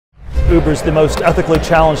Uber's the most ethically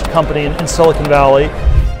challenged company in Silicon Valley.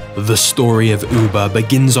 The story of Uber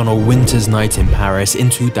begins on a winter's night in Paris in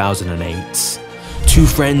 2008. Two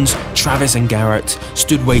friends, Travis and Garrett,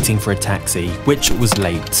 stood waiting for a taxi, which was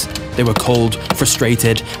late. They were cold,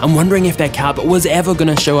 frustrated, and wondering if their cab was ever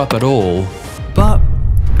going to show up at all. But,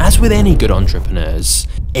 as with any good entrepreneurs,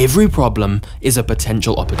 every problem is a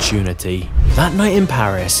potential opportunity. That night in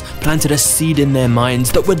Paris planted a seed in their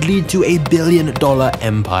minds that would lead to a billion-dollar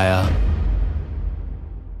empire.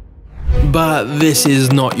 But this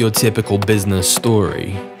is not your typical business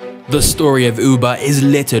story. The story of Uber is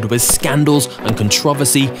littered with scandals and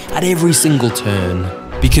controversy at every single turn.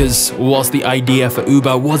 Because whilst the idea for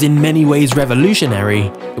Uber was in many ways revolutionary,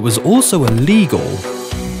 it was also illegal.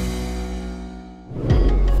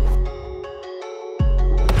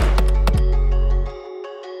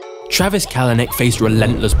 Travis Kalanick faced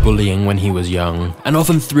relentless bullying when he was young, and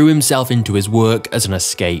often threw himself into his work as an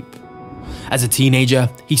escape. As a teenager,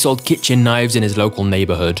 he sold kitchen knives in his local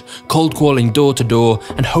neighborhood, cold calling door to door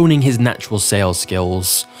and honing his natural sales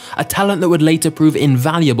skills, a talent that would later prove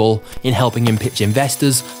invaluable in helping him pitch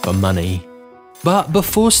investors for money. But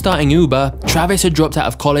before starting Uber, Travis had dropped out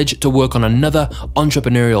of college to work on another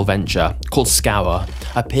entrepreneurial venture called Scour,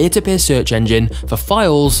 a peer-to-peer search engine for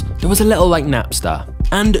files that was a little like Napster.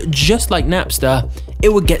 And just like Napster,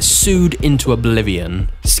 it would get sued into oblivion.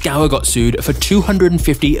 Scour got sued for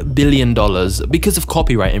 $250 billion because of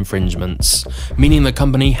copyright infringements, meaning the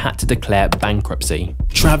company had to declare bankruptcy.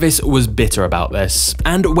 Travis was bitter about this,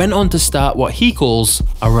 and went on to start what he calls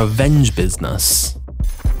a revenge business.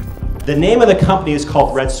 The name of the company is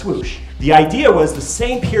called Red Swoosh. The idea was the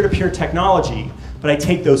same peer-to-peer technology, but I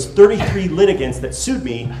take those 33 litigants that sued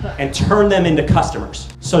me and turn them into customers.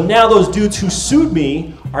 So now those dudes who sued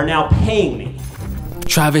me are now paying me.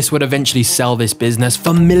 Travis would eventually sell this business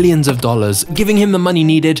for millions of dollars, giving him the money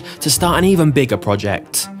needed to start an even bigger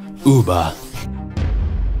project, Uber.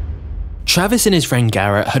 Travis and his friend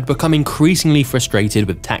Garrett had become increasingly frustrated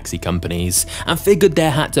with taxi companies and figured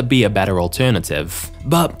there had to be a better alternative.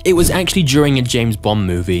 But it was actually during a James Bond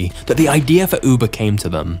movie that the idea for Uber came to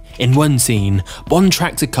them. In one scene, Bond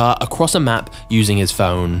tracked a car across a map using his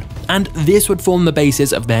phone, and this would form the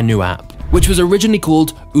basis of their new app, which was originally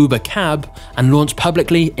called Uber Cab and launched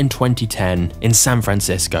publicly in 2010 in San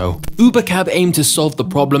Francisco. Uber Cab aimed to solve the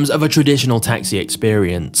problems of a traditional taxi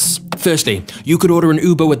experience. Firstly, you could order an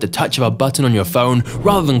Uber with the touch of a button on your phone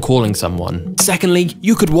rather than calling someone. Secondly,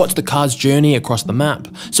 you could watch the car's journey across the map,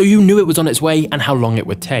 so you knew it was on its way and how long it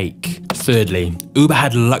would take. Thirdly, Uber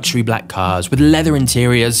had luxury black cars with leather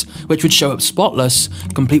interiors which would show up spotless,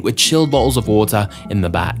 complete with chilled bottles of water in the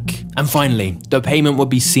back. And finally, the payment would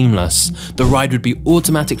be seamless. The ride would be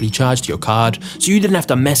automatically charged to your card, so you didn't have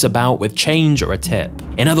to mess about with change or a tip.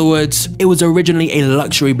 In other words, it was originally a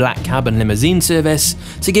luxury black cab and limousine service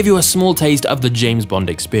to give you a small taste of the James Bond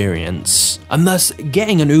experience. And thus,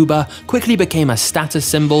 getting an Uber quickly became a status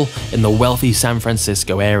symbol in the wealthy San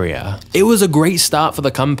Francisco area. It was a great start for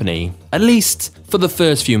the company, at least for the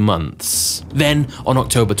first few months. Then, on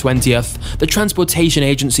October 20th, the transportation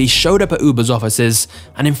agency showed up at Uber's offices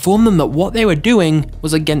and informed them that what they were doing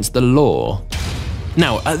was against the law.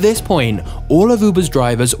 Now, at this point, all of Uber's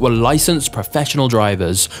drivers were licensed professional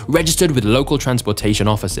drivers, registered with local transportation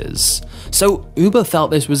offices. So Uber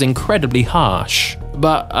felt this was incredibly harsh.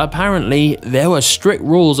 But apparently, there were strict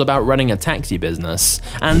rules about running a taxi business,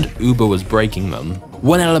 and Uber was breaking them.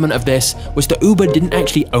 One element of this was that Uber didn't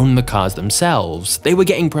actually own the cars themselves. They were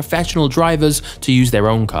getting professional drivers to use their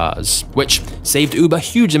own cars, which saved Uber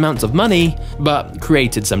huge amounts of money, but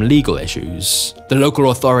created some legal issues. The local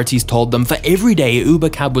authorities told them for every day Uber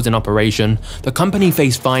Cab was in operation, the company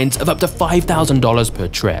faced fines of up to $5,000 per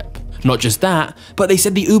trip. Not just that, but they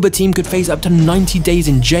said the Uber team could face up to 90 days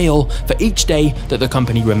in jail for each day that the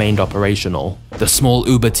company remained operational. The small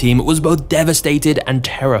Uber team was both devastated and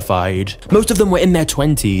terrified. Most of them were in their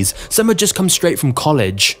 20s, some had just come straight from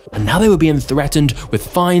college, and now they were being threatened with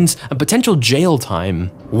fines and potential jail time.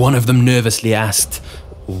 One of them nervously asked,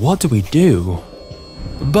 "What do we do?"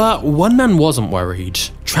 But one man wasn't worried.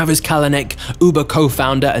 Travis Kalanick, Uber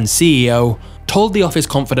co-founder and CEO, told the office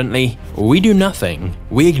confidently, "We do nothing,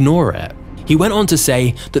 we ignore it." He went on to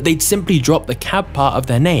say that they'd simply drop the cab part of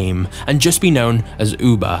their name and just be known as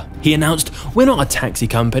Uber. He announced, "We're not a taxi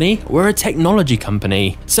company, we're a technology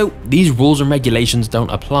company, so these rules and regulations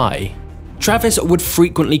don't apply." Travis would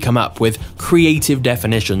frequently come up with creative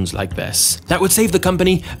definitions like this that would save the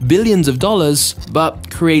company billions of dollars, but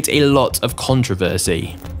create a lot of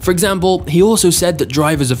controversy. For example, he also said that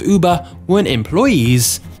drivers of Uber weren't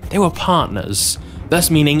employees, they were partners, thus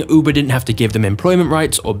meaning Uber didn't have to give them employment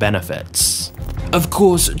rights or benefits. Of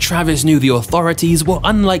course, Travis knew the authorities were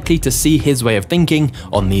unlikely to see his way of thinking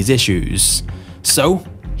on these issues, so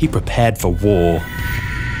he prepared for war.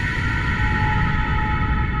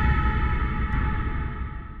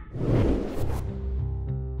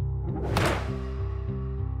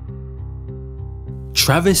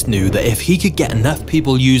 Travis knew that if he could get enough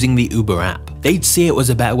people using the Uber app, they'd see it was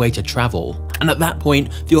a better way to travel, and at that point,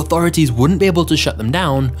 the authorities wouldn't be able to shut them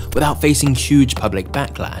down without facing huge public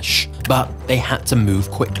backlash. But they had to move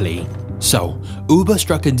quickly. So, Uber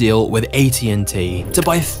struck a deal with AT&T to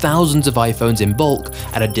buy thousands of iPhones in bulk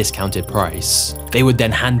at a discounted price. They would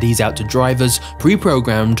then hand these out to drivers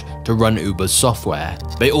pre-programmed to run Uber's software.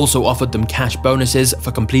 They also offered them cash bonuses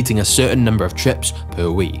for completing a certain number of trips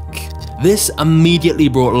per week. This immediately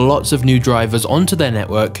brought lots of new drivers onto their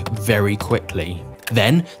network very quickly.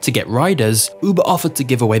 Then, to get riders, Uber offered to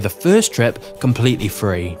give away the first trip completely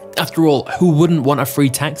free. After all, who wouldn't want a free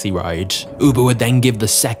taxi ride? Uber would then give the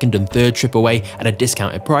second and third trip away at a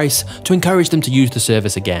discounted price to encourage them to use the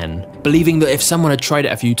service again, believing that if someone had tried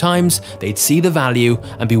it a few times, they'd see the value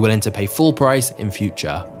and be willing to pay full price in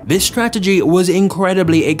future. This strategy was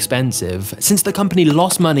incredibly expensive, since the company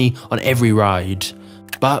lost money on every ride.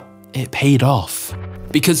 But it paid off,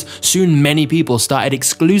 because soon many people started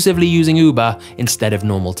exclusively using Uber instead of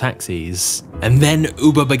normal taxis. And then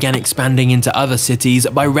Uber began expanding into other cities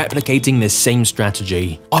by replicating this same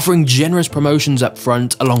strategy, offering generous promotions up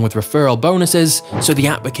front along with referral bonuses, so the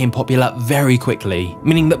app became popular very quickly,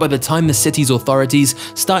 meaning that by the time the city's authorities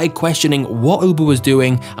started questioning what Uber was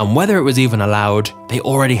doing and whether it was even allowed, they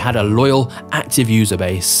already had a loyal, active user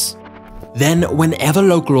base. Then, whenever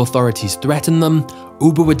local authorities threatened them,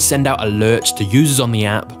 Uber would send out alerts to users on the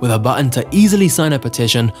app with a button to easily sign a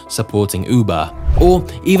petition supporting Uber, or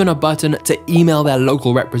even a button to email their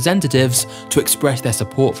local representatives to express their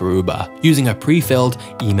support for Uber using a pre-filled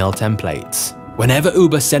email template. Whenever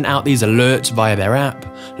Uber sent out these alerts via their app,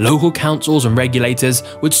 local councils and regulators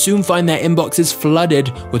would soon find their inboxes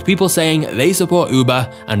flooded with people saying they support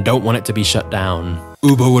Uber and don't want it to be shut down.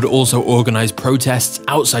 Uber would also organize protests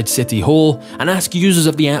outside City Hall and ask users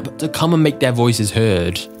of the app to come and make their voices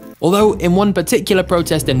heard. Although in one particular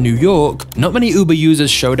protest in New York, not many Uber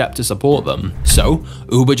users showed up to support them, so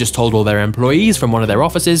Uber just told all their employees from one of their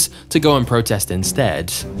offices to go and protest instead.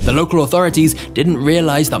 The local authorities didn't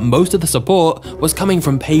realize that most of the support was coming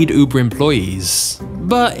from paid Uber employees.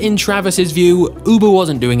 But in Travis's view, Uber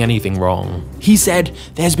wasn't doing anything wrong. He said,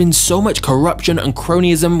 "There's been so much corruption and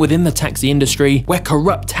cronyism within the taxi industry, where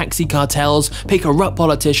corrupt taxi cartels pay corrupt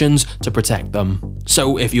politicians to protect them.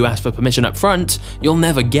 So if you ask for permission up front, you'll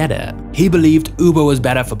never get it." He believed Uber was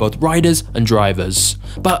better for both riders and drivers,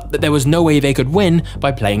 but that there was no way they could win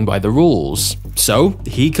by playing by the rules. So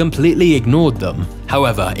he completely ignored them.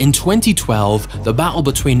 However, in 2012, the battle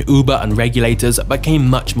between Uber and regulators became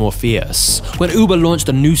much more fierce when Uber launched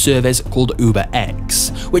a new service called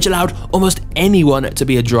UberX, which allowed almost anyone to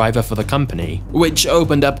be a driver for the company, which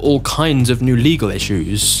opened up all kinds of new legal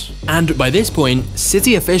issues. And by this point,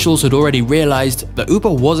 city officials had already realized that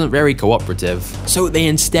Uber wasn't very cooperative, so they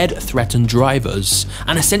instead threatened drivers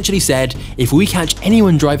and essentially said, "If we catch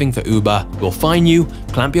anyone driving for Uber, we'll fine you,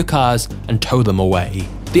 clamp your cars, and tow them away."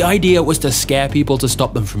 The idea was to scare people to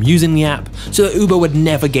stop them from using the app so that Uber would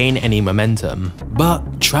never gain any momentum.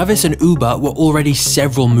 But Travis and Uber were already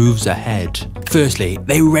several moves ahead. Firstly,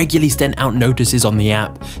 they regularly sent out notices on the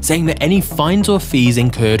app saying that any fines or fees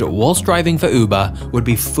incurred whilst driving for Uber would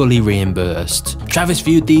be fully reimbursed. Travis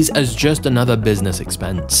viewed these as just another business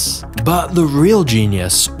expense. But the real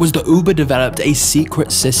genius was that Uber developed a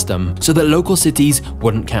secret system so that local cities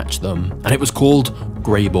wouldn't catch them, and it was called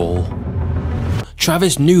Greyball.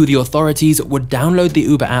 Travis knew the authorities would download the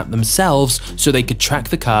Uber app themselves so they could track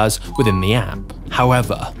the cars within the app.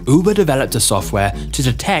 However, Uber developed a software to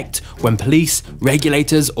detect when police,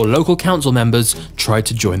 regulators, or local council members tried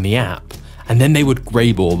to join the app, and then they would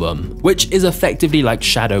greyball them, which is effectively like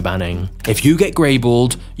shadow banning. If you get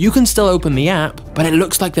greyballed, you can still open the app, but it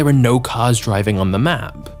looks like there are no cars driving on the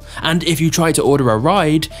map. And if you try to order a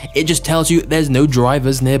ride, it just tells you there's no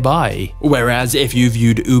drivers nearby. Whereas if you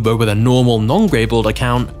viewed Uber with a normal non-Greyballed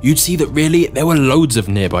account, you'd see that really there were loads of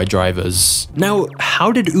nearby drivers. Now,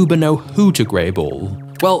 how did Uber know who to Greyball?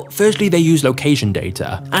 Well, firstly they use location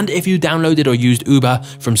data, and if you downloaded or used Uber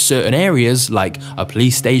from certain areas like a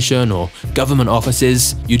police station or government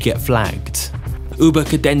offices, you'd get flagged. Uber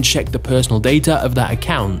could then check the personal data of that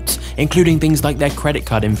account, including things like their credit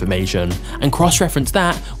card information, and cross-reference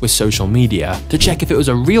that with social media to check if it was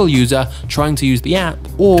a real user trying to use the app,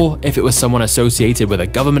 or if it was someone associated with a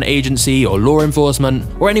government agency or law enforcement,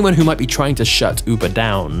 or anyone who might be trying to shut Uber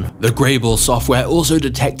down. The Greyball software also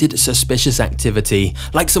detected suspicious activity,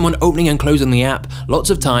 like someone opening and closing the app lots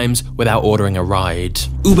of times without ordering a ride.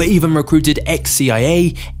 Uber even recruited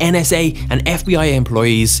ex-CIA, NSA, and FBI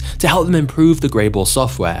employees to help them improve the Greyball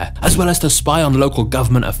software, as well as to spy on local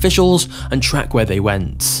government officials and track where they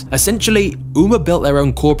went. Essentially, Uber built their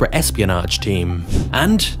own corporate espionage team.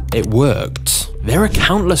 And it worked. There are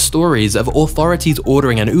countless stories of authorities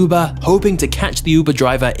ordering an Uber, hoping to catch the Uber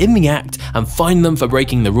driver in the act and fine them for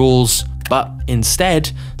breaking the rules. But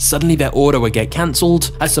instead, suddenly their order would get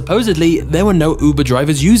cancelled, as supposedly there were no Uber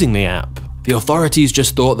drivers using the app. The authorities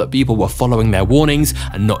just thought that people were following their warnings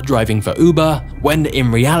and not driving for Uber, when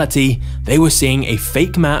in reality, they were seeing a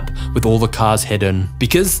fake map with all the cars hidden,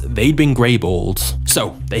 because they'd been greyballed.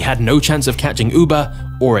 So they had no chance of catching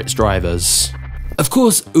Uber or its drivers. Of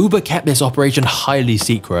course, Uber kept this operation highly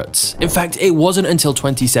secret. In fact, it wasn't until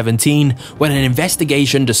 2017 when an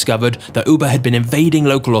investigation discovered that Uber had been evading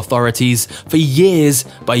local authorities for years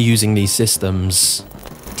by using these systems.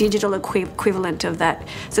 Digital equivalent of that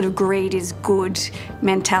sort of greed is good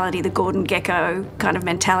mentality, the Gordon Gekko kind of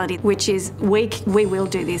mentality, which is we will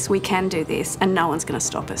do this, we can do this, and no one's going to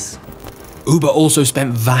stop us. Uber also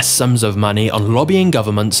spent vast sums of money on lobbying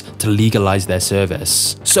governments to legalize their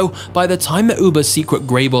service. So by the time that Uber's secret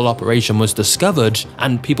Greyball operation was discovered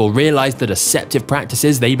and people realized the deceptive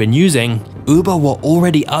practices they'd been using, Uber were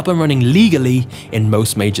already up and running legally in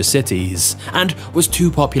most major cities and was too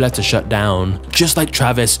popular to shut down, just like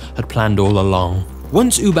Travis had planned all along.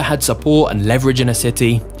 Once Uber had support and leverage in a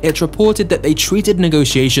city, it's reported that they treated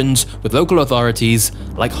negotiations with local authorities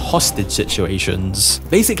like hostage situations.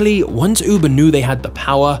 Basically, once Uber knew they had the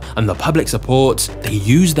power and the public support, they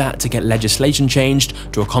used that to get legislation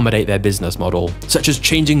changed to accommodate their business model, such as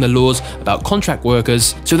changing the laws about contract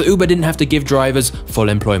workers so that Uber didn't have to give drivers full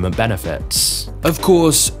employment benefits. Of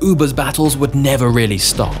course, Uber's battles would never really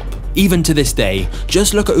stop. Even to this day,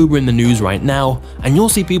 just look at Uber in the news right now, and you'll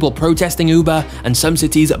see people protesting Uber and some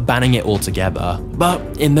cities banning it altogether. But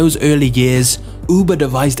in those early years, Uber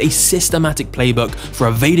devised a systematic playbook for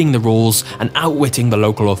evading the rules and outwitting the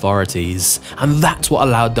local authorities, and that's what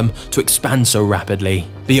allowed them to expand so rapidly.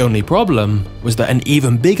 The only problem was that an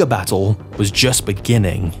even bigger battle was just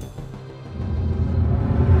beginning.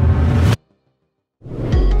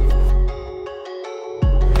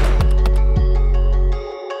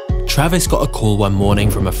 Travis got a call one morning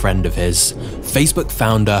from a friend of his, Facebook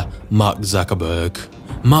founder Mark Zuckerberg.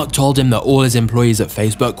 Mark told him that all his employees at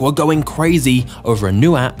Facebook were going crazy over a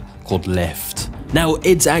new app called Lyft. Now,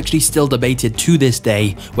 it's actually still debated to this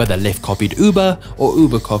day whether Lyft copied Uber or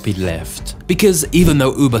Uber copied Lyft. Because even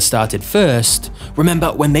though Uber started first,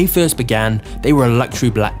 remember when they first began, they were a luxury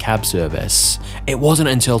black cab service. It wasn't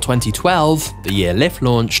until 2012, the year Lyft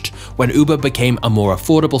launched, when Uber became a more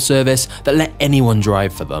affordable service that let anyone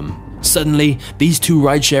drive for them. Suddenly, these two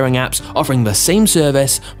ride-sharing apps offering the same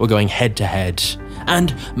service were going head-to-head.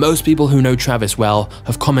 And most people who know Travis well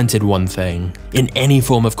have commented one thing: in any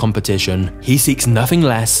form of competition, he seeks nothing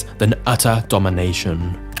less than utter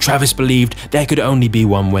domination. Travis believed there could only be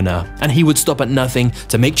one winner, and he would stop at nothing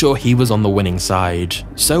to make sure he was on the winning side.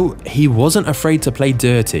 So he wasn't afraid to play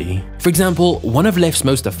dirty. For example, one of Lyft's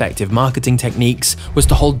most effective marketing techniques was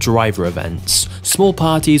to hold driver events, small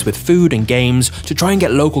parties with food and games to try and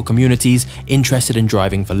get local communities interested in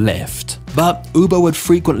driving for Lyft. But Uber would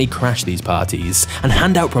frequently crash these parties and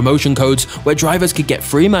hand out promotion codes where drivers could get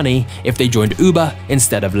free money if they joined Uber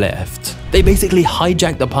instead of Lyft. They basically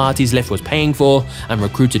hijacked the parties Lyft was paying for and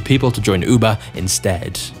recruited people to join Uber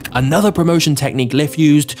instead. Another promotion technique Lyft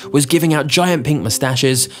used was giving out giant pink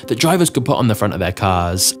mustaches that drivers could put on the front of their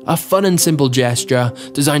cars, a fun and simple gesture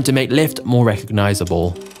designed to make Lyft more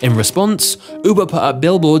recognizable. In response, Uber put up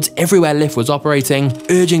billboards everywhere Lyft was operating,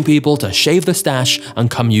 urging people to shave the stash and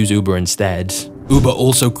come use Uber instead. Uber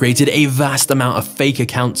also created a vast amount of fake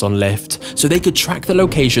accounts on Lyft so they could track the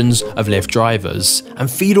locations of Lyft drivers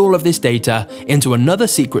and feed all of this data into another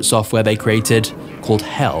secret software they created called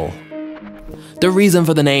Hell. The reason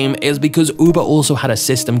for the name is because Uber also had a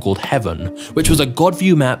system called Heaven, which was a God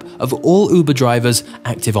view map of all Uber drivers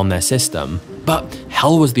active on their system. But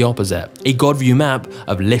Hell was the opposite, a God view map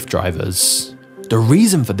of Lyft drivers. The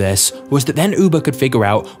reason for this was that then Uber could figure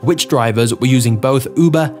out which drivers were using both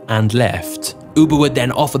Uber and Lyft. Uber would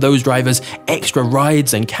then offer those drivers extra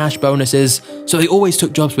rides and cash bonuses, so they always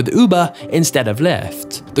took jobs with Uber instead of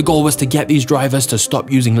Lyft. The goal was to get these drivers to stop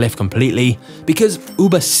using Lyft completely because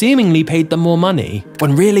Uber seemingly paid them more money,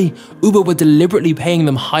 when really, Uber were deliberately paying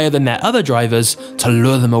them higher than their other drivers to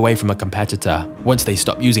lure them away from a competitor. Once they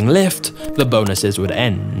stopped using Lyft, the bonuses would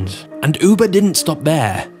end. And Uber didn't stop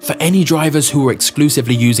there. For any drivers who were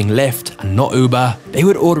exclusively using Lyft and not Uber, they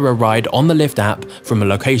would order a ride on the Lyft app from a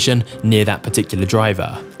location near that particular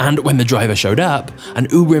driver. And when the driver showed up, an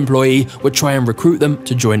Uber employee would try and recruit them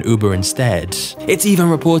to join Uber instead. It's even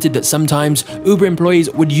reported that sometimes Uber employees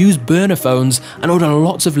would use burner phones and order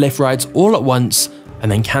lots of Lyft rides all at once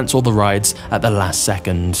and then cancel the rides at the last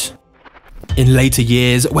second. In later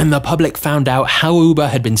years, when the public found out how Uber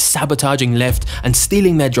had been sabotaging Lyft and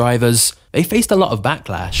stealing their drivers, they faced a lot of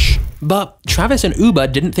backlash. But Travis and Uber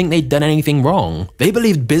didn't think they'd done anything wrong. They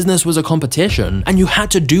believed business was a competition, and you had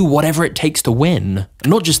to do whatever it takes to win.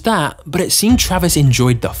 Not just that, but it seemed Travis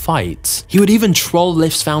enjoyed the fight. He would even troll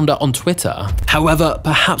Lyft's founder on Twitter. However,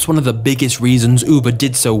 perhaps one of the biggest reasons Uber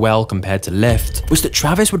did so well compared to Lyft was that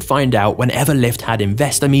Travis would find out whenever Lyft had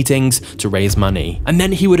investor meetings to raise money. And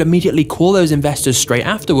then he would immediately call those investors straight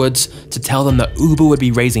afterwards to tell them that Uber would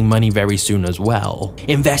be raising money very soon as well.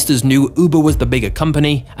 Investors knew Uber was the bigger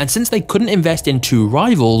company, and since they couldn't invest in two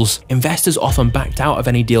rivals, investors often backed out of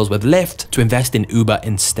any deals with Lyft to invest in Uber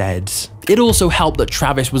instead. It also helped that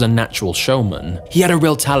Travis was a natural showman. He had a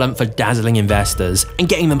real talent for dazzling investors and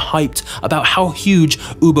getting them hyped about how huge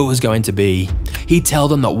Uber was going to be. He'd tell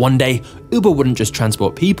them that one day, Uber wouldn't just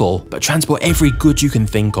transport people, but transport every good you can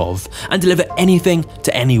think of and deliver anything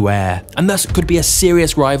to anywhere, and thus could be a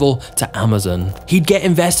serious rival to Amazon. He'd get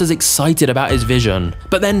investors excited about his vision,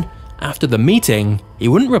 but then after the meeting, he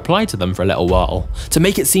wouldn't reply to them for a little while, to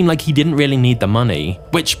make it seem like he didn't really need the money,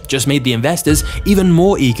 which just made the investors even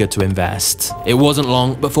more eager to invest. It wasn't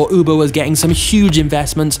long before Uber was getting some huge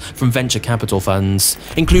investments from venture capital funds,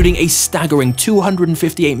 including a staggering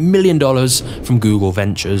 $258 million from Google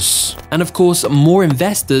Ventures. And of course, more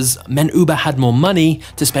investors meant Uber had more money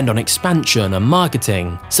to spend on expansion and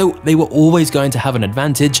marketing, so they were always going to have an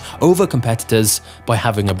advantage over competitors by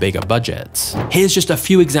having a bigger budget. Here's just a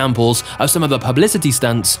few examples of some of the publicity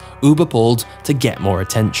stunts Uber pulled to get more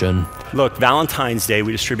attention. Look, Valentine's Day,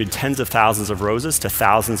 we distributed tens of thousands of roses to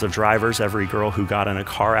thousands of drivers. Every girl who got in a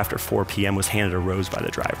car after 4 p.m. was handed a rose by the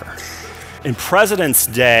driver. In President's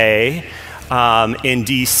Day, in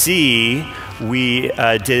DC, we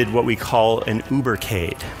did what we call an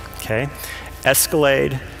Ubercade, okay?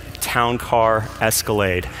 Escalade, town car,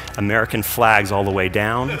 Escalade, American flags all the way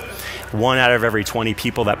down. 1 out of every 20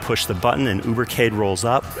 people that push the button, an Ubercade rolls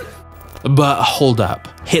up. But hold up,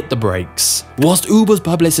 hit the brakes. Whilst Uber's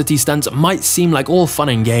publicity stunts might seem like all fun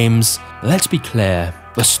and games, let's be clear.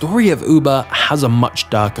 The story of Uber has a much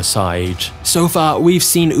darker side. So far, we've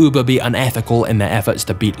seen Uber be unethical in their efforts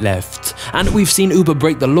to beat Lyft, and we've seen Uber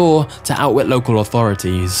break the law to outwit local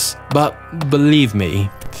authorities. But believe me,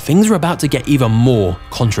 things are about to get even more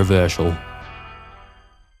controversial.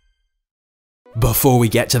 Before we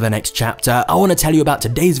get to the next chapter, I want to tell you about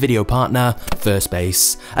today's video partner,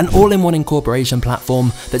 Firstbase, an all-in-one incorporation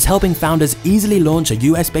platform that's helping founders easily launch a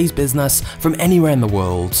US-based business from anywhere in the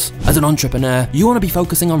world. As an entrepreneur, you want to be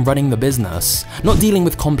focusing on running the business, not dealing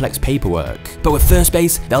with complex paperwork. But with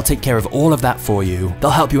Firstbase, they'll take care of all of that for you. They'll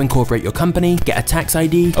help you incorporate your company, get a tax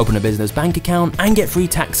ID, open a business bank account, and get free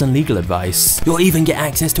tax and legal advice. You'll even get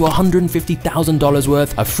access to $150,000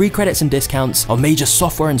 worth of free credits and discounts on major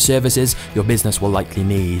software and services your business will likely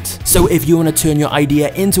need. So if you want to turn your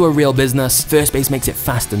idea into a real business, Firstbase makes it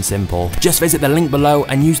fast and simple. Just visit the link below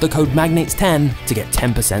and use the code MAGNATES10 to get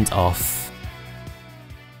 10% off.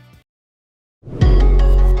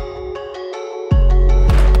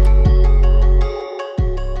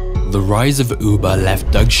 The rise of Uber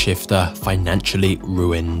left Doug Shifter financially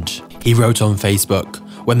ruined. He wrote on Facebook,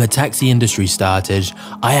 "When the taxi industry started,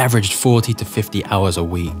 I averaged 40 to 50 hours a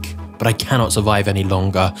week. But I cannot survive any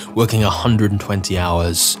longer working 120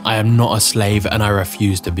 hours. I am not a slave and I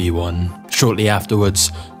refuse to be one." Shortly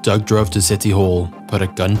afterwards, Doug drove to City Hall, put a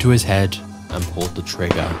gun to his head, and pulled the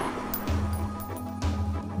trigger.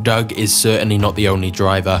 Doug is certainly not the only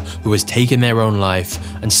driver who has taken their own life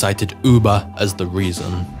and cited Uber as the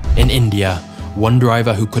reason. In India, one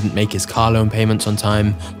driver who couldn't make his car loan payments on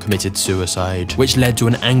time committed suicide, which led to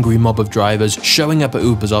an angry mob of drivers showing up at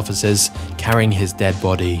Uber's offices carrying his dead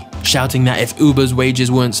body, shouting that if Uber's wages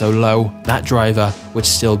weren't so low, that driver would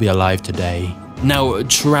still be alive today. Now,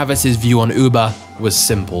 Travis's view on Uber was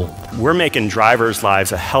simple. We're making drivers'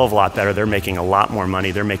 lives a hell of a lot better. They're making a lot more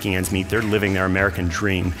money. They're making ends meet. They're living their American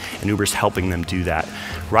dream, and Uber's helping them do that.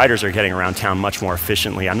 Riders are getting around town much more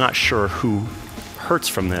efficiently. I'm not sure who hurts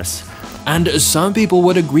from this, And some people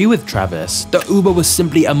would agree with Travis that Uber was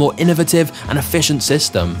simply a more innovative and efficient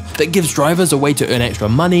system that gives drivers a way to earn extra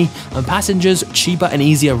money and passengers cheaper and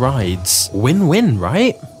easier rides. Win-win,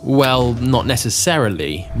 right? Well, not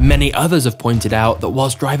necessarily. Many others have pointed out that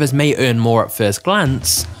whilst drivers may earn more at first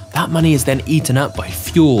glance, that money is then eaten up by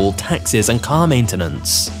fuel, taxes, and car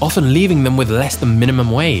maintenance, often leaving them with less than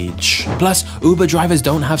minimum wage. Plus, Uber drivers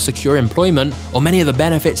don't have secure employment or many of the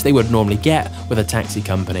benefits they would normally get with a taxi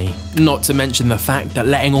company. Not to mention the fact that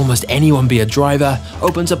letting almost anyone be a driver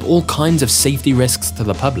opens up all kinds of safety risks to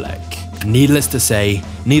the public. Needless to say,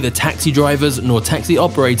 neither taxi drivers nor taxi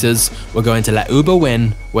operators were going to let Uber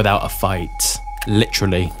win without a fight.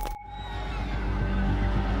 Literally.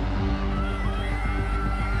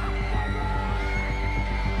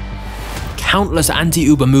 Countless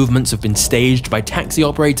anti-Uber movements have been staged by taxi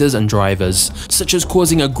operators and drivers, such as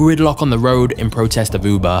causing a gridlock on the road in protest of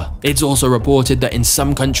Uber. It's also reported that in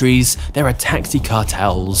some countries, there are taxi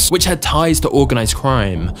cartels, which had ties to organized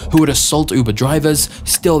crime, who would assault Uber drivers,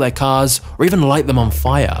 steal their cars, or even light them on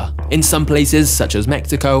fire. In some places, such as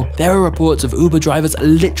Mexico, there are reports of Uber drivers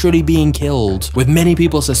literally being killed, with many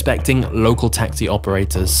people suspecting local taxi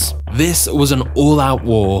operators. This was an all-out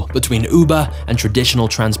war between Uber and traditional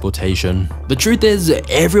transportation. The truth is,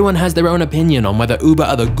 everyone has their own opinion on whether Uber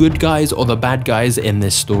are the good guys or the bad guys in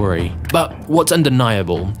this story. But what's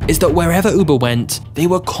undeniable is that wherever Uber went, they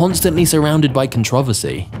were constantly surrounded by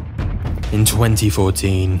controversy. In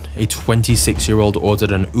 2014, a 26-year-old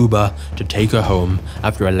ordered an Uber to take her home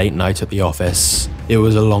after a late night at the office. It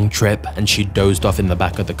was a long trip and she dozed off in the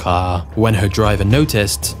back of the car. When her driver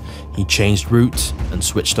noticed, he changed route and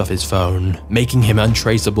switched off his phone, making him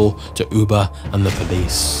untraceable to Uber and the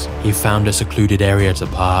police. He found a secluded area to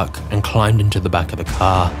park and climbed into the back of the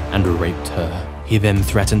car and raped her. He then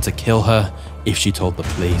threatened to kill her if she told the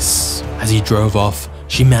police. As he drove off,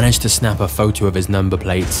 she managed to snap a photo of his number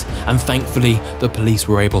plate, and thankfully the police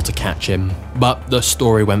were able to catch him. But the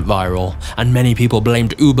story went viral, and many people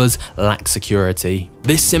blamed Uber's lack of security.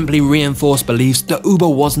 This simply reinforced beliefs that Uber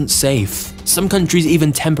wasn't safe. Some countries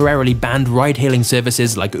even temporarily banned ride-hailing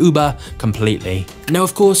services like Uber completely. Now,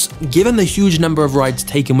 of course, given the huge number of rides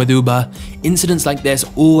taken with Uber, incidents like this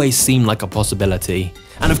always seem like a possibility.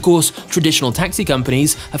 And of course, traditional taxi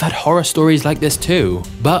companies have had horror stories like this too.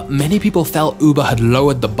 But many people felt Uber had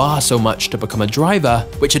lowered the bar so much to become a driver,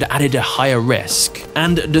 which had added a higher risk.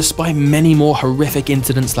 And despite many more horrific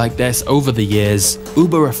incidents like this over the years,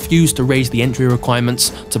 Uber refused to raise the entry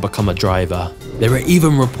requirements to become a driver. There are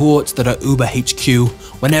even reports that at Uber HQ,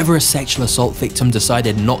 whenever a sexual assault victim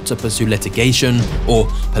decided not to pursue litigation or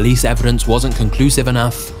police evidence wasn't conclusive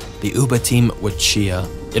enough, the Uber team would cheer.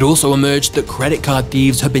 It also emerged that credit card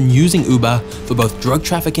thieves had been using Uber for both drug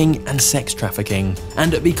trafficking and sex trafficking.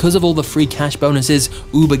 And because of all the free cash bonuses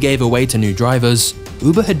Uber gave away to new drivers,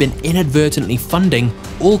 Uber had been inadvertently funding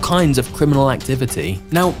all kinds of criminal activity.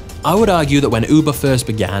 Now, I would argue that when Uber first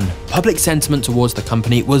began, public sentiment towards the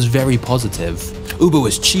company was very positive. Uber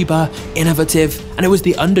was cheaper, innovative, and it was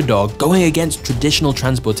the underdog going against traditional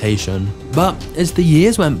transportation. But as the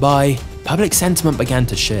years went by, public sentiment began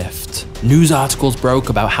to shift. News articles broke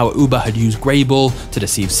about how Uber had used Greyball to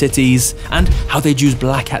deceive cities, and how they'd used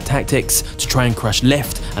black hat tactics to try and crush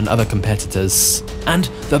Lyft and other competitors. And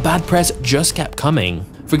the bad press just kept coming.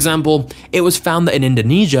 For example, it was found that in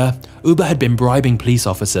Indonesia, Uber had been bribing police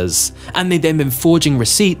officers, and they'd then been forging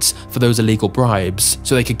receipts for those illegal bribes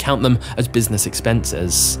so they could count them as business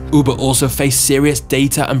expenses. Uber also faced serious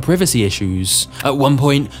data and privacy issues. At one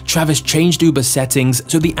point, Travis changed Uber's settings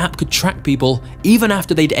so the app could track people even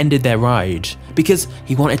after they'd ended their ride, because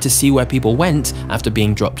he wanted to see where people went after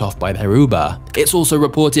being dropped off by their Uber. It's also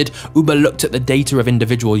reported Uber looked at the data of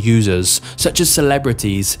individual users, such as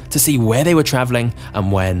celebrities, to see where they were traveling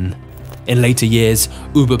and when. In later years,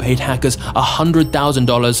 Uber paid hackers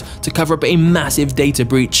 $100,000 to cover up a massive data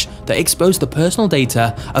breach that exposed the personal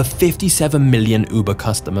data of 57 million Uber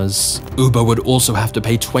customers. Uber would also have to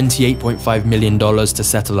pay $28.5 million to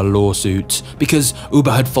settle a lawsuit because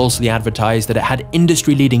Uber had falsely advertised that it had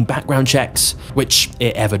industry-leading background checks, which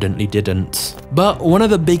it evidently didn't. But one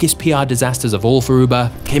of the biggest PR disasters of all for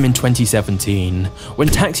Uber came in 2017, when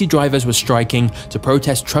taxi drivers were striking to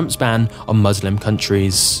protest Trump's ban on Muslim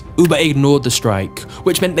countries. Uber ignored the strike,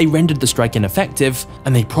 which meant they rendered the strike ineffective,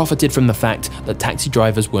 and they profited from the fact that taxi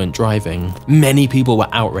drivers weren't driving. Many people were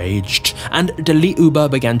outraged, and Delete Uber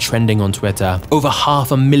began trending on Twitter. Over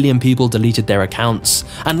 500,000 people deleted their accounts,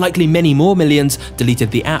 and likely many more millions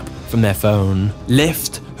deleted the app from their phone.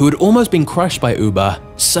 Lyft, who had almost been crushed by Uber,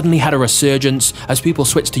 suddenly had a resurgence as people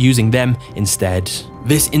switched to using them instead.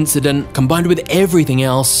 This incident, combined with everything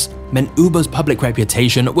else, meant Uber's public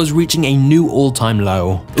reputation was reaching a new all-time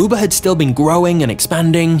low. Uber had still been growing and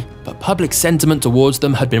expanding, but public sentiment towards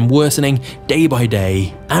them had been worsening day by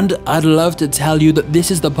day. And I'd love to tell you that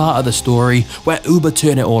this is the part of the story where Uber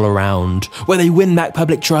turn it all around, where they win back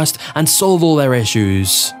public trust and solve all their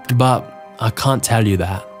issues. But I can't tell you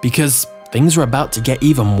that, because things are about to get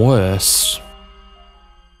even worse.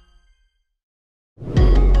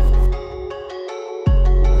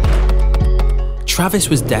 Travis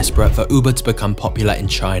was desperate for Uber to become popular in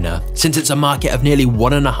China, since it's a market of nearly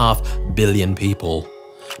 1.5 billion people.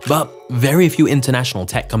 But very few international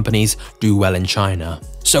tech companies do well in China.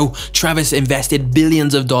 So Travis invested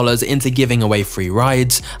billions of dollars into giving away free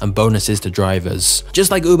rides and bonuses to drivers,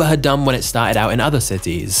 just like Uber had done when it started out in other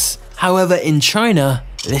cities. However, in China,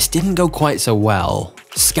 this didn't go quite so well.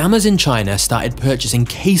 Scammers in China started purchasing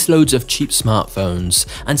caseloads of cheap smartphones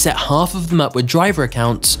and set half of them up with driver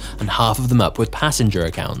accounts and half of them up with passenger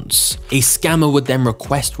accounts. A scammer would then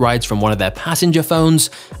request rides from one of their passenger phones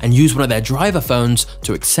and use one of their driver phones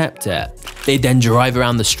to accept it. They'd then drive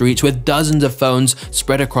around the streets with dozens of phones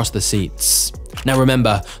spread across the seats. Now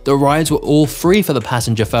remember, the rides were all free for the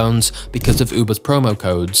passenger phones because of Uber's promo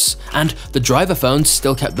codes, and the driver phones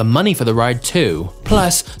still kept the money for the ride too.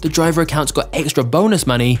 Plus, the driver accounts got extra bonus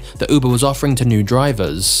money that Uber was offering to new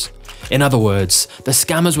drivers. In other words, the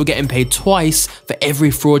scammers were getting paid twice for every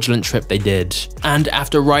fraudulent trip they did. And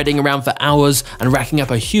after riding around for hours and racking up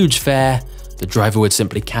a huge fare, the driver would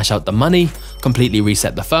simply cash out the money, completely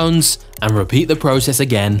reset the phones, and repeat the process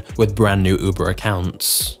again with brand new Uber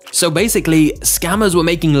accounts. So basically, scammers were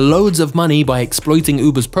making loads of money by exploiting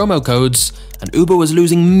Uber's promo codes, and Uber was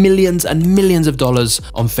losing millions and millions of dollars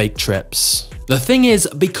on fake trips. The thing is,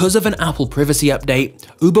 because of an Apple privacy update,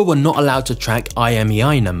 Uber were not allowed to track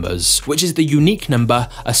IMEI numbers, which is the unique number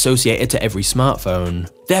associated to every smartphone.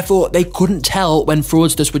 Therefore, they couldn't tell when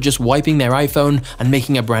fraudsters were just wiping their iPhone and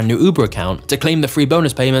making a brand new Uber account to claim the free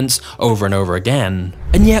bonus payments over and over again.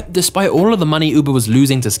 And yet, despite all of the money Uber was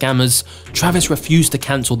losing to scammers, Travis refused to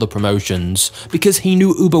cancel the promotions because he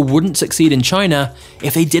knew Uber wouldn't succeed in China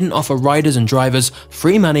if they didn't offer riders and drivers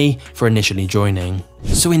free money for initially joining.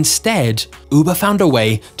 So instead, Uber found a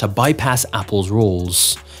way to bypass Apple's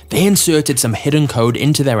rules. They inserted some hidden code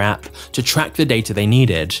into their app to track the data they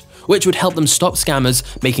needed, which would help them stop scammers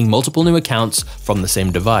making multiple new accounts from the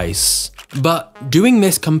same device. But doing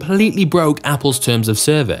this completely broke Apple's terms of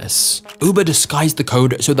service. Uber disguised the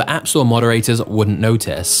code so the App Store moderators wouldn't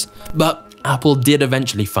notice. But Apple did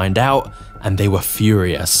eventually find out, and they were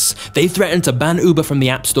furious. They threatened to ban Uber from the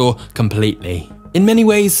App Store completely. In many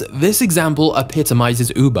ways, this example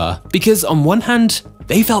epitomizes Uber, because on one hand,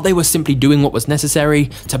 they felt they were simply doing what was necessary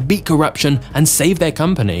to beat corruption and save their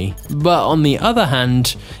company. But on the other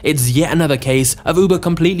hand, it's yet another case of Uber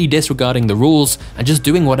completely disregarding the rules and just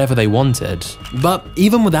doing whatever they wanted. But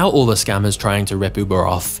even without all the scammers trying to rip Uber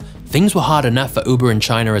off, things were hard enough for Uber in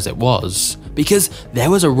China as it was, because there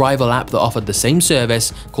was a rival app that offered the same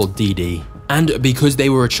service called Didi. And because they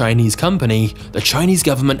were a Chinese company, the Chinese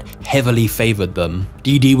government heavily favored them.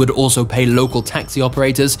 Didi would also pay local taxi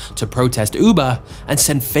operators to protest Uber and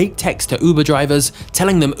send fake texts to Uber drivers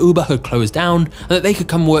telling them Uber had closed down and that they could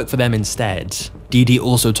come work for them instead. Didi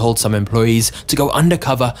also told some employees to go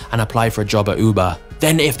undercover and apply for a job at Uber.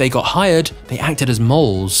 Then if they got hired, they acted as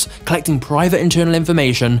moles, collecting private internal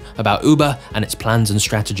information about Uber and its plans and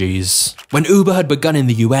strategies. When Uber had begun in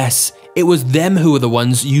the US, it was them who were the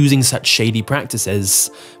ones using such shady practices.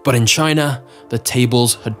 But in China, the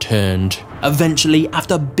tables had turned. Eventually,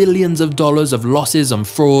 after billions of dollars of losses and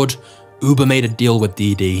fraud, Uber made a deal with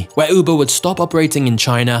Didi, where Uber would stop operating in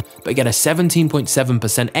China but get a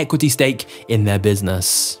 17.7% equity stake in their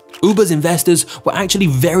business. Uber's investors were actually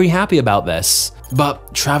very happy about this.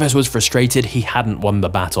 But Travis was frustrated he hadn't won the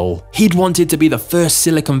battle. He'd wanted to be the first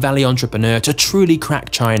Silicon Valley entrepreneur to truly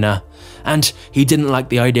crack China, and he didn't like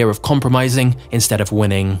the idea of compromising instead of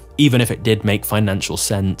winning, even if it did make financial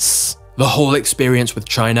sense. The whole experience with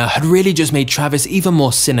China had really just made Travis even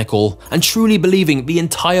more cynical and truly believing the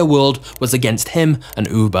entire world was against him and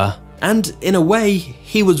Uber. And in a way,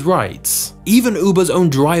 he was right. Even Uber's own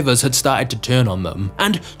drivers had started to turn on them,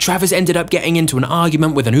 and Travis ended up getting into an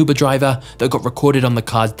argument with an Uber driver that got recorded on the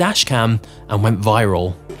car's dashcam and went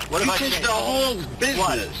viral. What about the whole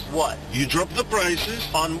business? What? You dropped the prices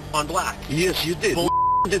on black. Yes, you did.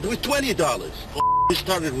 Did with $20. We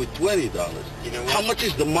started with $20. You know what? How much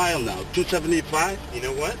is the mile now? $2.75? You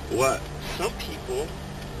know what? What? Some people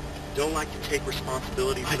don't like to take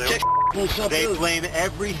responsibility for their They blame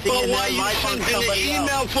everything in their life on somebody else. But why you sending an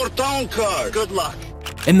email for town card? Good luck.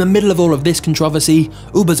 In the middle of all of this controversy,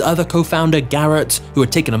 Uber's other co-founder, Garrett, who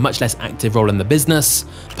had taken a much less active role in the business,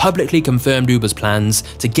 publicly confirmed Uber's plans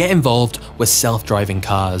to get involved with self-driving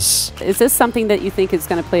cars. Is this something that you think is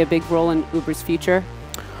going to play a big role in Uber's future?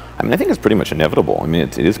 I mean, I think it's pretty much inevitable. I mean,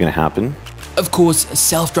 it is going to happen. Of course,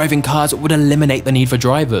 self-driving cars would eliminate the need for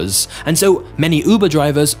drivers, and so many Uber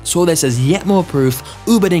drivers saw this as yet more proof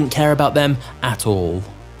Uber didn't care about them at all.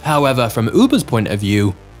 However, from Uber's point of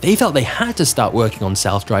view, they felt they had to start working on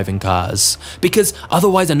self-driving cars, because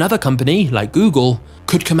otherwise another company, like Google,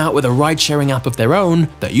 could come out with a ride-sharing app of their own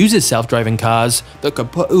that uses self-driving cars that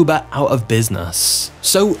could put Uber out of business.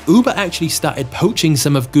 So Uber actually started poaching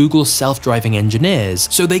some of Google's self-driving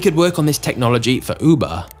engineers so they could work on this technology for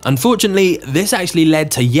Uber. Unfortunately, this actually led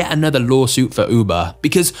to yet another lawsuit for Uber,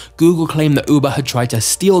 because Google claimed that Uber had tried to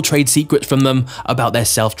steal trade secrets from them about their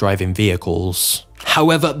self-driving vehicles.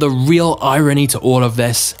 However, the real irony to all of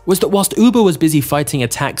this was that whilst Uber was busy fighting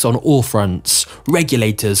attacks on all fronts —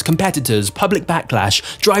 regulators, competitors, public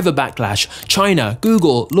backlash, driver backlash, China,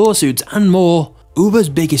 Google, lawsuits, and more — Uber's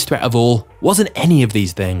biggest threat of all wasn't any of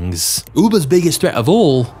these things. Uber's biggest threat of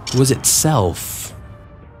all was itself.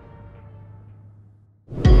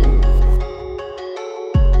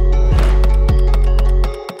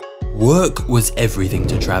 Work was everything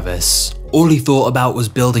to Travis. All he thought about was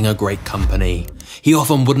building a great company. He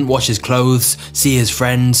often wouldn't wash his clothes, see his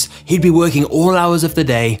friends. He'd be working all hours of the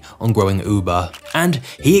day on growing Uber. And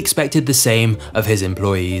he expected the same of his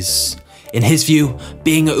employees. In his view,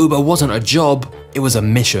 being at Uber wasn't a job, it was a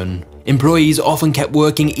mission. Employees often kept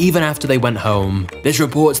working even after they went home. There's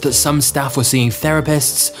reports that some staff were seeing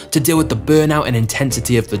therapists to deal with the burnout and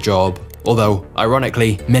intensity of the job. Although,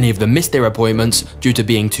 ironically, many of them missed their appointments due to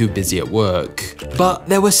being too busy at work. But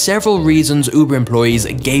there were several reasons Uber employees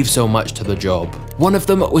gave so much to the job. One of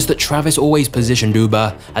them was that Travis always positioned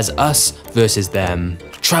Uber as us versus them.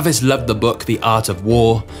 Travis loved the book The Art of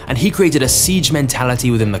War, and he created a siege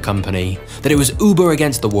mentality within the company, that it was Uber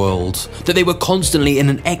against the world, that they were constantly in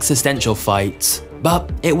an existential fight.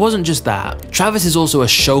 But it wasn't just that. Travis is also a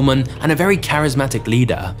showman and a very charismatic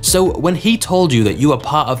leader. So when he told you that you were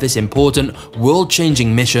part of this important,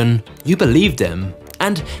 world-changing mission, you believed him.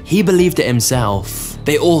 And he believed it himself.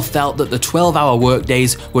 They all felt that the 12-hour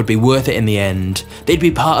workdays would be worth it in the end. They'd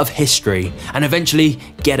be part of history and eventually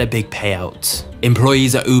get a big payout.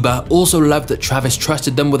 Employees at Uber also loved that Travis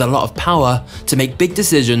trusted them with a lot of power to make big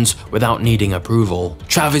decisions without needing approval.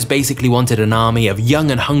 Travis basically wanted an army of young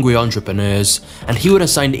and hungry entrepreneurs, and he would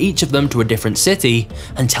assign each of them to a different city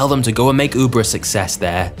and tell them to go and make Uber a success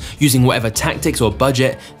there, using whatever tactics or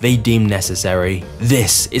budget they deemed necessary.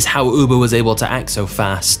 This is how Uber was able to act so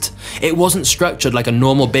fast. It wasn't structured like a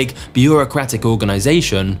normal big bureaucratic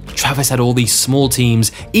organization. Travis had all these small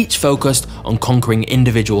teams, each focused on conquering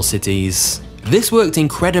individual cities. This worked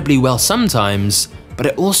incredibly well sometimes, but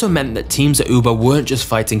it also meant that teams at Uber weren't just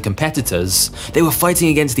fighting competitors, they were fighting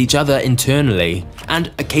against each other internally,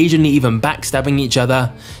 and occasionally even backstabbing each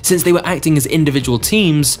other, since they were acting as individual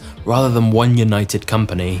teams rather than one united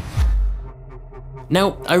company.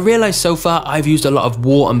 Now, I realize so far I've used a lot of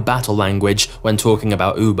war and battle language when talking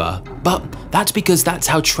about Uber, but that's because that's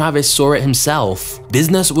how Travis saw it himself.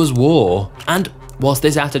 Business was war, and whilst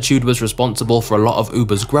this attitude was responsible for a lot of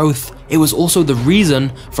Uber's growth, it was also the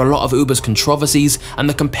reason for a lot of Uber's controversies and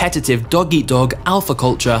the competitive dog-eat-dog alpha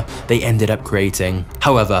culture they ended up creating.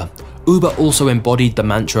 However, Uber also embodied the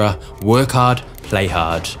mantra, work hard, play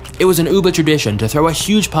hard. It was an Uber tradition to throw a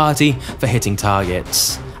huge party for hitting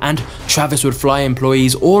targets. And Travis would fly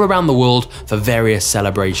employees all around the world for various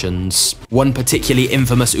celebrations. One particularly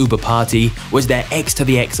infamous Uber party was their X to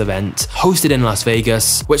the X event, hosted in Las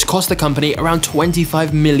Vegas, which cost the company around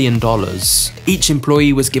 $25 million. Each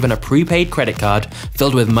employee was given a prepaid credit card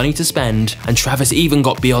filled with money to spend, and Travis even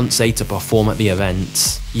got Beyoncé to perform at the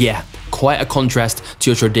event. Yeah, quite a contrast to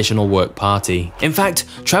your traditional work party. In fact,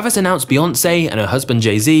 Travis announced Beyoncé and her husband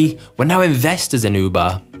Jay-Z were now investors in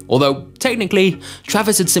Uber. Although, technically,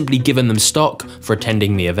 Travis had simply given them stock for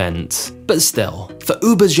attending the event. But still, for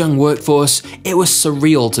Uber's young workforce, it was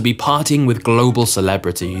surreal to be partying with global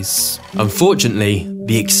celebrities. Unfortunately,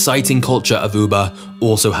 the exciting culture of Uber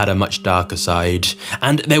also had a much darker side,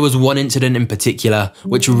 and there was one incident in particular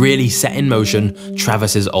which really set in motion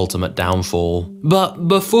Travis's ultimate downfall. But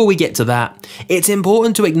before we get to that, it's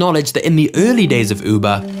important to acknowledge that in the early days of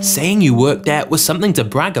Uber, saying you worked there was something to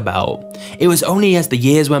brag about. It was only as the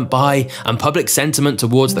years went by and public sentiment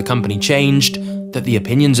towards the company changed that the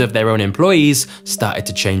opinions of their own employees started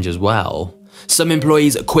to change as well. Some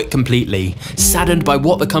employees quit completely, saddened by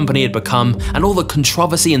what the company had become and all the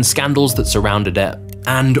controversy and scandals that surrounded it.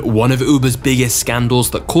 And one of Uber's biggest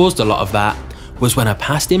scandals that caused a lot of that was when a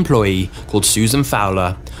past employee called Susan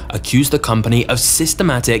Fowler accused the company of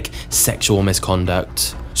systematic sexual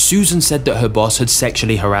misconduct. Susan said that her boss had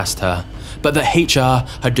sexually harassed her, but that HR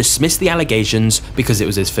had dismissed the allegations because it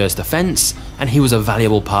was his first offense and he was a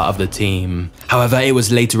valuable part of the team. However, it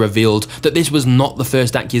was later revealed that this was not the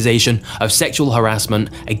first accusation of sexual harassment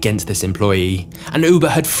against this employee, and Uber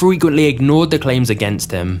had frequently ignored the claims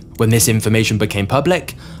against him. When this information became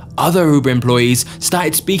public, other Uber employees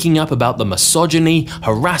started speaking up about the misogyny,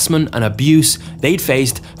 harassment, and abuse they'd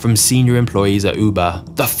faced from senior employees at Uber.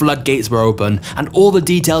 The floodgates were open, and all the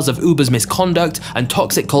details of Uber's misconduct and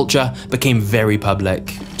toxic culture became very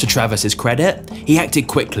public. To Travis's credit, he acted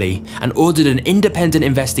quickly and ordered an independent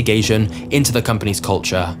investigation into the company's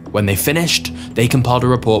culture. When they finished, they compiled a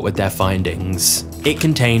report with their findings. It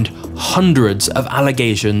contained hundreds of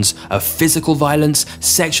allegations of physical violence,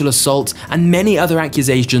 sexual assault, and many other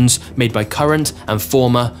accusations made by current and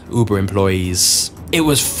former Uber employees. It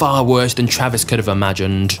was far worse than Travis could have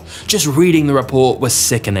imagined. Just reading the report was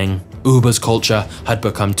sickening. Uber's culture had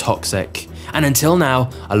become toxic, and until now,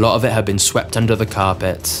 a lot of it had been swept under the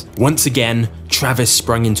carpet. Once again, Travis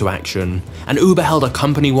sprung into action, and Uber held a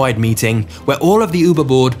company-wide meeting where all of the Uber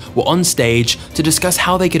board were on stage to discuss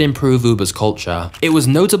how they could improve Uber's culture. It was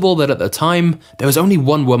notable that at the time, there was only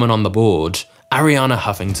one woman on the board, Ariana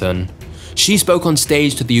Huffington. She spoke on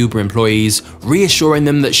stage to the Uber employees, reassuring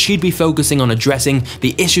them that she'd be focusing on addressing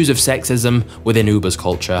the issues of sexism within Uber's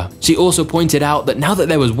culture. She also pointed out that now that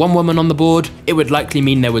there was one woman on the board, it would likely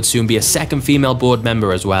mean there would soon be a second female board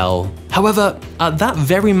member as well. However, at that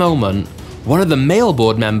very moment, one of the male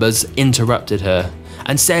board members interrupted her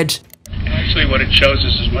and said, "Actually, what it shows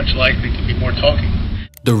is much likely to be more talking."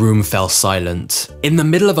 The room fell silent. In the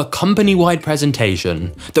middle of a company-wide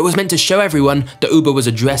presentation that was meant to show everyone that Uber was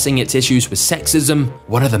addressing its issues with sexism,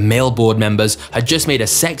 one of the male board members had just made a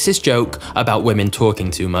sexist joke about women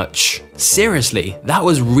talking too much. Seriously, that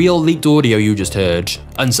was real leaked audio you just heard.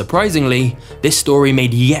 Unsurprisingly, this story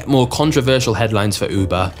made yet more controversial headlines for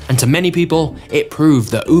Uber, and to many people, it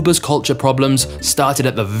proved that Uber's culture problems started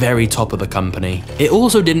at the very top of the company. It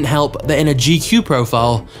also didn't help that in a GQ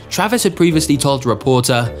profile, Travis had previously told a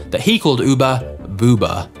reporter that he called Uber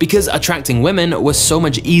Boober, because attracting women was so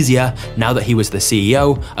much easier now that he was the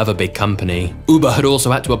CEO of a big company. Uber had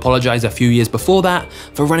also had to apologize a few years before that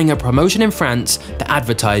for running a promotion in France that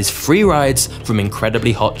advertised free rides from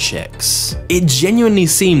incredibly hot chicks. It genuinely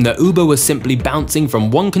seemed that Uber was simply bouncing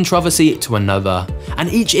from one controversy to another,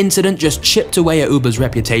 and each incident just chipped away at Uber's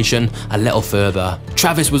reputation a little further.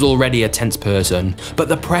 Travis was already a tense person, but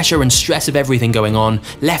the pressure and stress of everything going on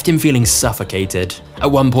left him feeling suffocated.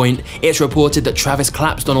 At one point, it's reported that Travis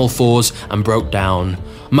collapsed on all fours and broke down,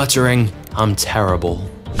 muttering, "I'm terrible."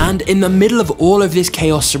 And in the middle of all of this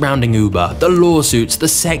chaos surrounding Uber, the lawsuits, the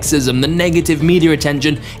sexism, the negative media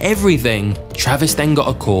attention, everything, Travis then got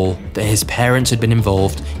a call that his parents had been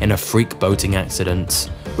involved in a freak boating accident,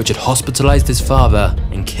 which had hospitalized his father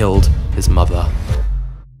and killed his mother.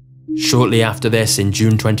 Shortly after this, in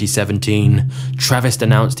June 2017, Travis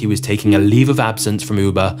announced he was taking a leave of absence from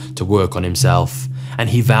Uber to work on himself, and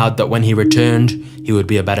he vowed that when he returned, he would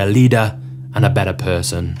be a better leader and a better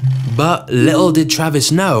person. But little did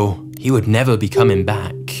Travis know, he would never be coming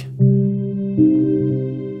back.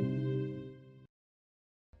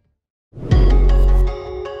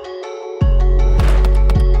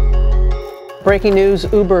 Breaking news,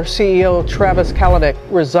 Uber CEO Travis Kalanick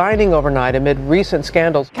resigning overnight amid recent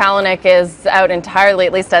scandals. Kalanick is out entirely,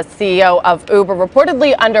 at least as CEO of Uber,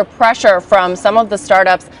 reportedly under pressure from some of the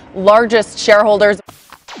startup's largest shareholders.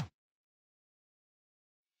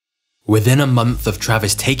 Within a month of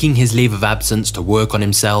Travis taking his leave of absence to work on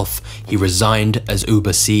himself, he resigned as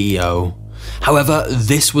Uber CEO. However,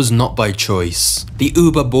 this was not by choice. The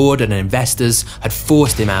Uber board and investors had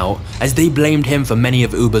forced him out as they blamed him for many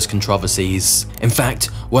of Uber's controversies. In fact,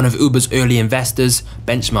 one of Uber's early investors,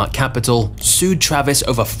 Benchmark Capital, sued Travis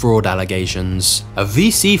over fraud allegations. A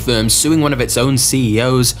VC firm suing one of its own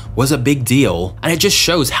CEOs was a big deal, and it just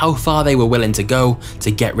shows how far they were willing to go to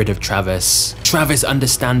get rid of Travis. Travis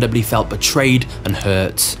understandably felt betrayed and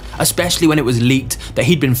hurt, especially when it was leaked that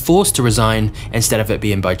he'd been forced to resign instead of it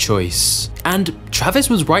being by choice. And Travis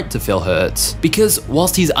was right to feel hurt, because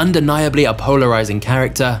whilst he's undeniably a polarizing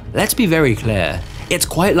character, let's be very clear, it's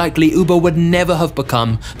quite likely Uber would never have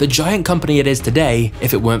become the giant company it is today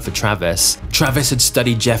if it weren't for Travis. Travis had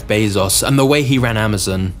studied Jeff Bezos and the way he ran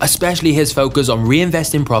Amazon, especially his focus on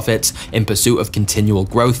reinvesting profits in pursuit of continual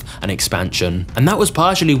growth and expansion. And that was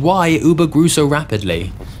partially why Uber grew so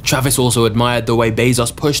rapidly. Travis also admired the way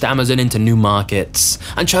Bezos pushed Amazon into new markets,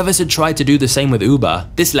 and Travis had tried to do the same with Uber.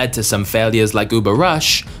 This led to some failures like Uber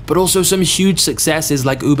Rush, but also some huge successes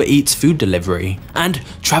like Uber Eats food delivery. And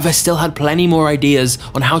Travis still had plenty more ideas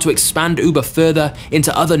on how to expand Uber further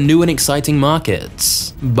into other new and exciting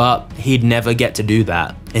markets. But he'd never get to do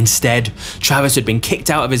that. Instead, Travis had been kicked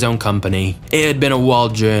out of his own company. It had been a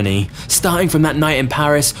wild journey, starting from that night in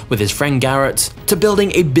Paris with his friend Garrett, to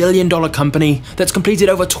building a billion-dollar company that's completed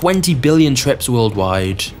over 20 billion trips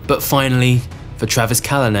worldwide. But finally, for Travis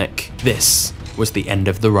Kalanick, this was the end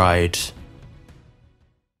of the ride.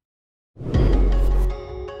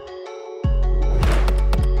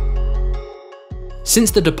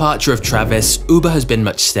 Since the departure of Travis, Uber has been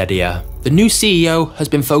much steadier. The new CEO has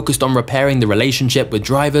been focused on repairing the relationship with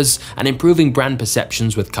drivers and improving brand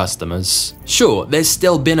perceptions with customers. Sure, there's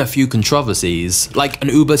still been a few controversies, like an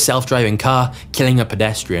Uber self-driving car killing a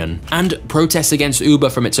pedestrian, and protests against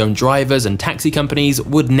Uber from its own drivers and taxi companies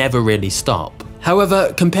would never really stop.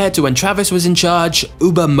 However, compared to when Travis was in charge,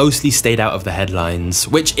 Uber mostly stayed out of the headlines,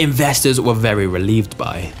 which investors were very relieved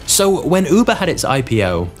by. So when Uber had its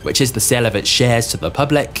IPO, which is the sale of its shares to the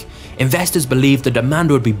public, investors believed the demand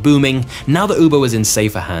would be booming now that Uber was in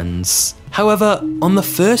safer hands. However, on the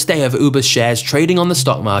first day of Uber's shares trading on the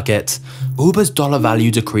stock market, Uber's dollar value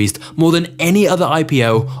decreased more than any other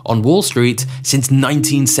IPO on Wall Street since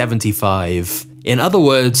 1975. In other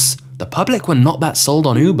words, the public were not that sold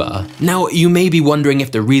on Uber. Now, you may be wondering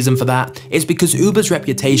if the reason for that is because Uber's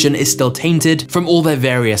reputation is still tainted from all their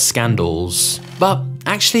various scandals. But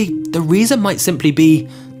actually, the reason might simply be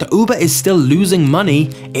that Uber is still losing money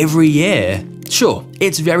every year. Sure,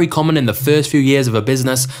 it's very common in the first few years of a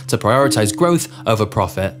business to prioritize growth over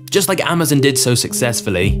profit, just like Amazon did so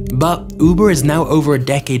successfully. But Uber is now over a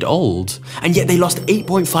decade old, and yet they lost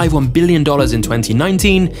 $8.51 billion in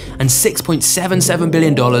 2019 and $6.77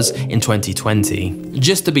 billion in 2020.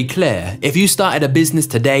 Just to be clear, if you started a business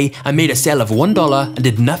today and made a sale of $1 and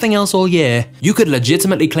did nothing else all year, you could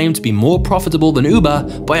legitimately claim to be more profitable than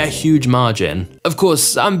Uber by a huge margin. Of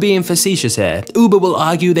course, I'm being facetious here. Uber will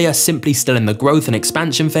argue they are simply still in the growth and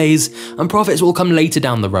expansion phase, and profits will come later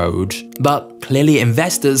down the road. But clearly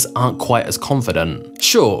investors aren't quite as confident.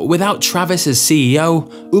 Sure, without Travis as CEO,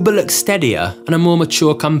 Uber looks steadier and a more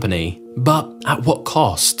mature company. But at what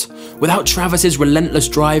cost? Without Travis's relentless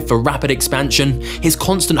drive for rapid expansion, his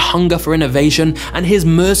constant hunger for innovation, and his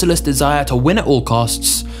merciless desire to win at all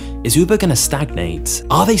costs, is Uber gonna stagnate?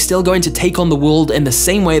 Are they still going to take on the world in the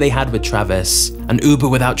same way they had with Travis? And Uber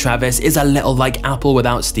without Travis is a little like Apple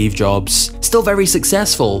without Steve Jobs. Still very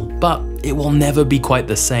successful, but it will never be quite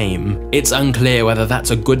the same. It's unclear whether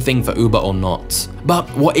that's a good thing for Uber or not. But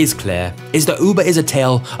what is clear is that Uber is a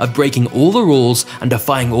tale of breaking all the rules and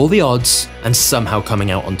defying all the odds and somehow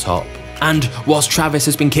coming out on top. And whilst Travis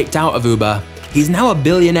has been kicked out of Uber, he's now a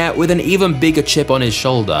billionaire with an even bigger chip on his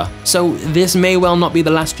shoulder. So this may well not be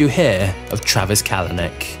the last you hear of Travis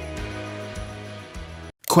Kalanick.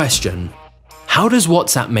 Question: how does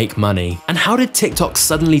WhatsApp make money? And how did TikTok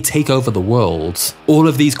suddenly take over the world? All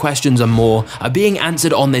of these questions and more are being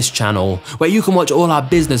answered on this channel, where you can watch all our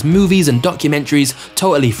business movies and documentaries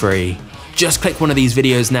totally free. Just click one of these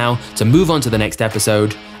videos now to move on to the next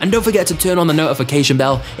episode, and don't forget to turn on the notification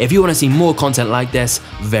bell if you want to see more content like this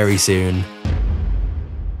very soon.